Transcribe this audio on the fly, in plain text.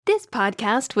This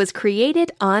podcast was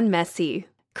created on Messy.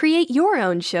 Create your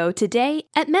own show today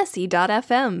at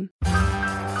messy.fm.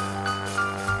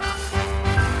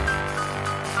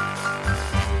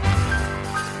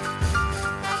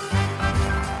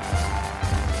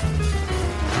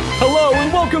 Hello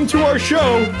and welcome to our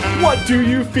show, What Do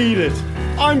You Feed It?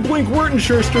 I'm Blink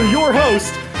Wertenschurster, your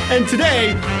host, and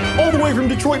today, all the way from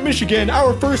Detroit, Michigan,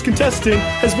 our first contestant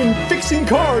has been fixing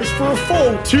cars for a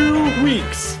full 2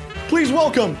 weeks. Please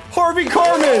welcome Harvey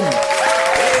Car-Man.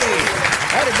 Hey,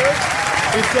 howdy, Bert.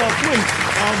 It's Blink.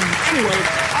 Anyway,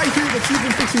 I hear that you've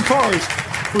been fixing cars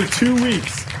for 2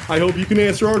 weeks. I hope you can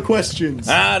answer our questions.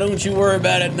 Don't you worry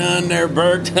about it none there,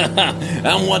 Bert.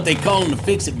 I'm what they call in the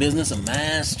fix-it business, a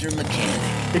master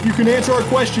mechanic. If you can answer our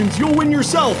questions, you'll win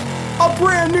yourself a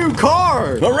brand new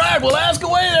car. All right, well, ask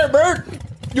away there, Bert.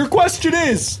 Your question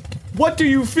is, what do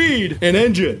you feed an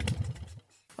engine?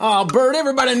 Oh, Bert,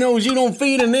 everybody knows you don't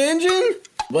feed an engine.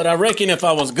 But I reckon if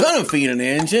I was gonna feed an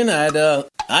engine,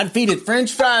 I'd feed it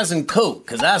French fries and Coke,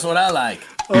 because that's what I like.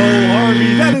 Oh,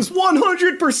 Harvey, that is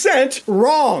 100%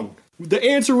 wrong. The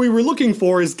answer we were looking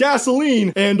for is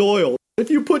gasoline and oil. If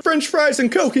you put French fries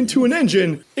and Coke into an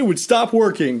engine, it would stop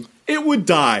working. It would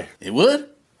die. It would?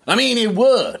 It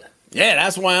would. Yeah,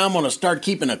 that's why I'm gonna start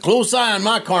keeping a close eye on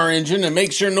my car engine and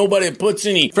make sure nobody puts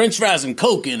any French fries and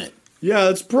Coke in it. Yeah,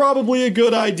 it's probably a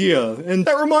good idea. And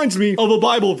that reminds me of a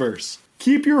Bible verse.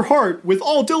 Keep your heart with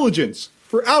all diligence,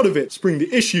 for out of it spring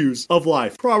the issues of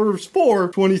life. Proverbs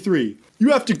 4:23.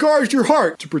 You have to guard your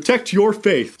heart to protect your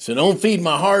faith. So don't feed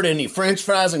my heart any French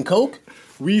fries and Coke?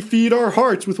 We feed our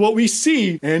hearts with what we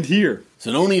see and hear.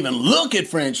 So don't even look at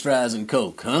French fries and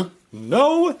Coke, huh?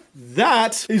 No,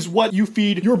 that is what you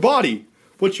feed your body.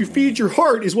 What you feed your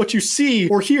heart is what you see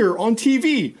or hear on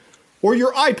TV or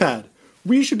your iPad.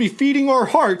 We should be feeding our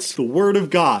hearts the Word of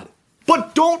God.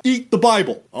 But don't eat the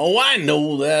Bible. Oh, I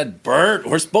know that, Bert.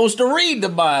 We're supposed to read the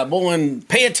Bible and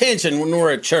pay attention when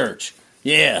we're at church.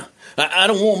 Yeah, I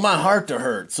don't want my heart to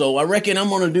hurt, so I reckon I'm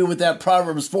going to do what that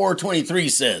Proverbs 4:23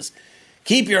 says.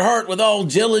 Keep your heart with all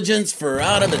diligence, for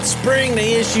out of it spring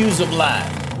the issues of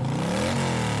life.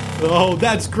 Oh,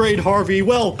 that's great, Harvey.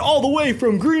 Well, all the way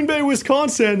from Green Bay,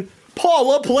 Wisconsin,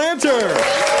 Paula Planter.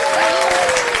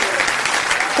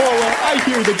 Paula, I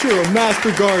hear that you're a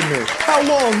master gardener. How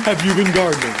long have you been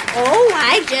gardening? Oh,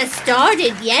 I just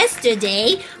started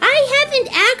yesterday. I haven't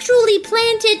actually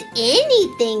planted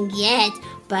anything yet,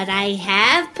 but I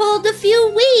have pulled a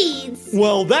few weeds.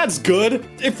 Well, that's good.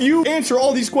 If you answer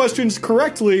all these questions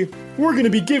correctly, we're going to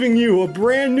be giving you a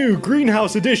brand new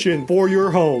greenhouse edition for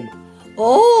your home.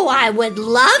 Oh, I would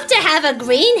love to have a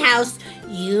greenhouse.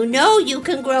 You know you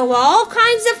can grow all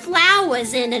kinds of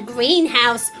flowers in a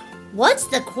greenhouse. What's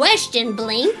the question,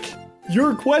 Blink?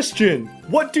 Your question,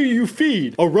 what do you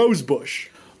feed a rose bush?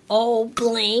 Oh,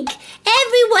 Blink,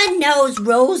 everyone knows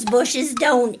rose bushes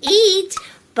don't eat.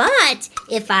 But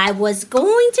if I was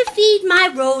going to feed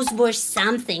my rose bush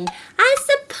something, I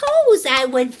suppose I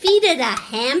would feed it a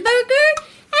hamburger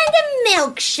and a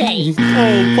milkshake.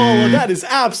 Oh, Paula, that is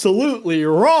absolutely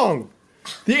wrong.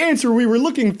 The answer we were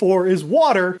looking for is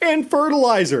water and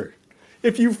fertilizer.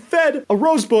 If you fed a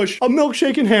rose bush a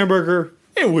milkshake and hamburger,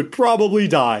 it would probably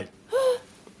die.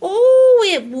 Oh,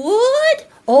 it would?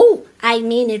 Oh,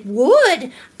 it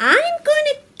would. I'm going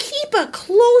to keep a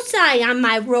close eye on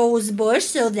my rose bush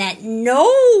so that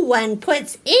no one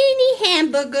puts any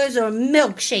hamburgers or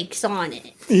milkshakes on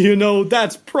it. You know,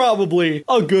 that's probably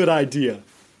a good idea.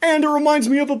 And it reminds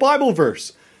me of a Bible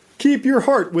verse. Keep your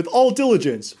heart with all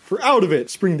diligence, for out of it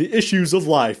spring the issues of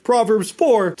life. Proverbs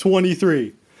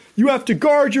 4:23. You have to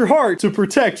guard your heart to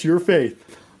protect your faith.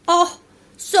 Oh,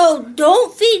 so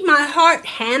don't feed my heart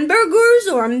hamburgers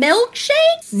or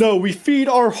milkshakes? No, we feed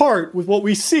our heart with what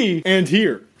we see and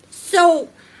hear. So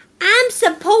I'm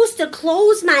supposed to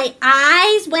close my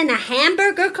eyes when a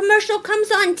hamburger commercial comes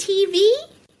on TV?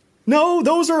 No,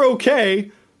 those are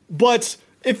okay. But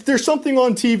if there's something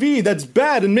on TV that's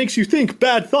bad and makes you think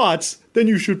bad thoughts, then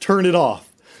you should turn it off.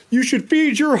 You should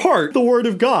feed your heart the Word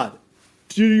of God.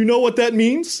 Do you know what that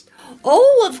means?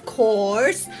 Oh, of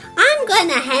course. I'm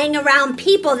gonna hang around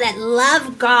people that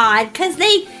love God because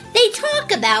they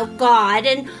talk about God,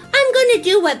 and I'm gonna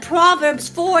do what Proverbs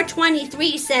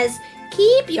 4:23 says.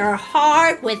 Keep your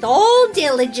heart with all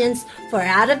diligence, for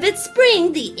out of it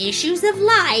spring the issues of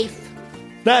life.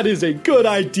 That is a good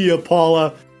idea,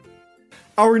 Paula.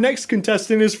 Our next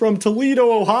contestant is from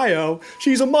Toledo, Ohio.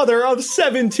 She's a mother of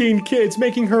 17 kids,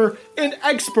 making her an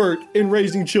expert in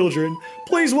raising children.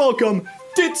 Please welcome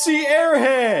Ditzy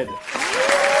Airhead.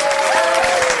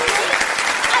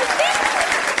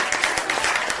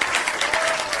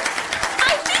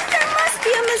 I think there must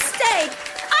be a mistake.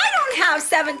 I have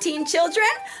 17 children.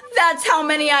 That's how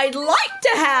many I'd like to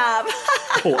have.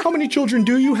 Oh, how many children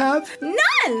do you have?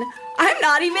 None. I'm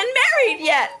not even married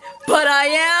yet, but I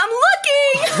am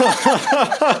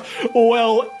looking.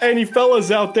 Well, any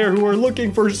fellas out there who are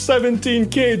looking for 17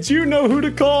 kids, you know who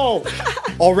to call.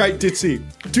 All right, Ditzy,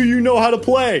 do you know how to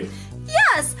play?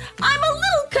 Yes, I'm a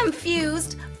little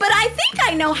confused, but I think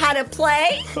I know how to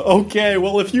play. Okay,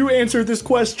 well, if you answer this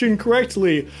question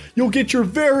correctly, you'll get your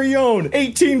very own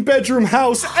 18-bedroom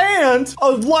house and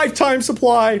a lifetime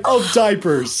supply of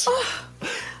diapers.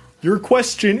 Your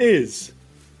question is,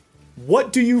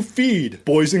 what do you feed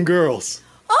boys and girls?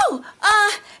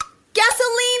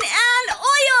 Gasoline and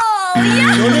oil.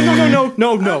 Yeah.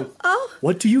 No. Oh.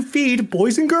 What do you feed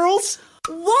boys and girls?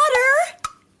 Water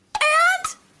and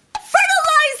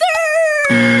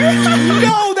fertilizer.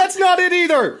 No, that's not it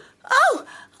either. Oh,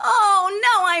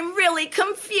 no, I'm really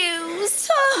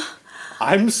confused.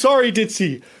 I'm sorry,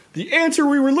 Ditzy. The answer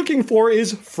we were looking for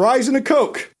is fries and a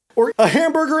Coke, or a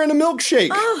hamburger and a milkshake.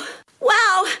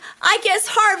 Wow, I guess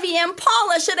Harvey and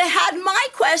Paula should have had my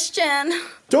question.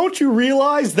 Don't you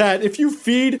realize that if you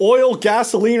feed oil,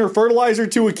 gasoline, or fertilizer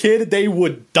to a kid, they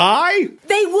would die?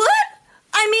 They would?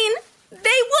 I mean, they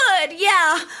would,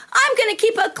 yeah. I'm gonna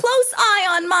keep a close eye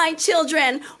on my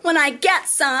children when I get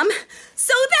some,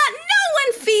 so that no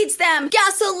one feeds them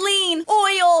gasoline,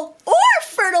 oil, or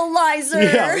fertilizer.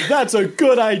 Yeah, that's a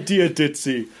good idea,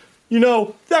 Ditzy. You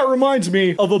know, that reminds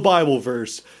me of a Bible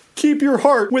verse. Keep your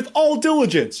heart with all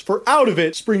diligence, for out of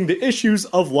it spring the issues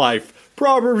of life.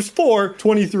 Proverbs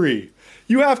 4:23.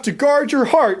 You have to guard your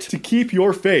heart to keep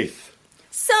your faith.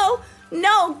 So,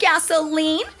 no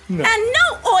gasoline, No. and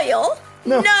no oil,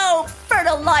 No. no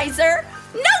fertilizer,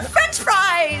 no French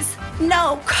fries,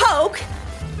 no Coke,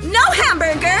 no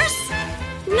hamburgers,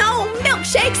 no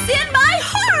milkshakes in my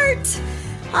heart.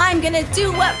 I'm gonna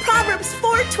do what Proverbs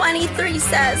 4:23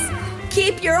 says.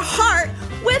 Keep your heart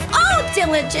with all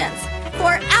diligence,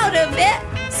 for out of it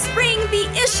spring the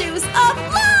issues of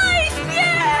life.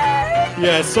 Yay!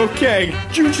 Yes, okay.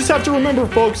 You just have to remember,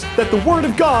 folks, that the Word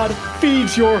of God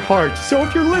feeds your heart. So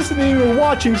if you're listening or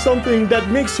watching something that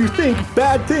makes you think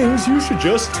bad things, you should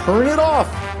just turn it off.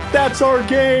 That's our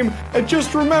game. And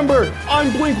just remember,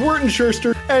 I'm Blink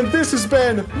Wertenschurster, and this has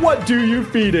been What Do You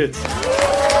Feed It?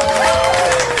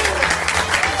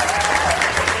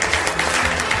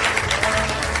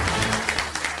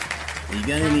 You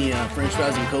got any French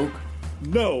fries and Coke?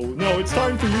 No, it's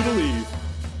time for you to leave.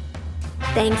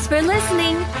 Thanks for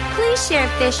listening. Please share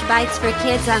Fish Bites for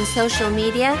Kids on social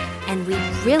media, and we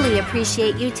really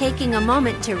appreciate you taking a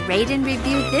moment to rate and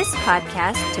review this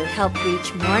podcast to help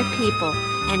reach more people.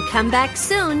 And come back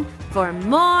soon for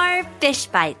more Fish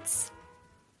Bites.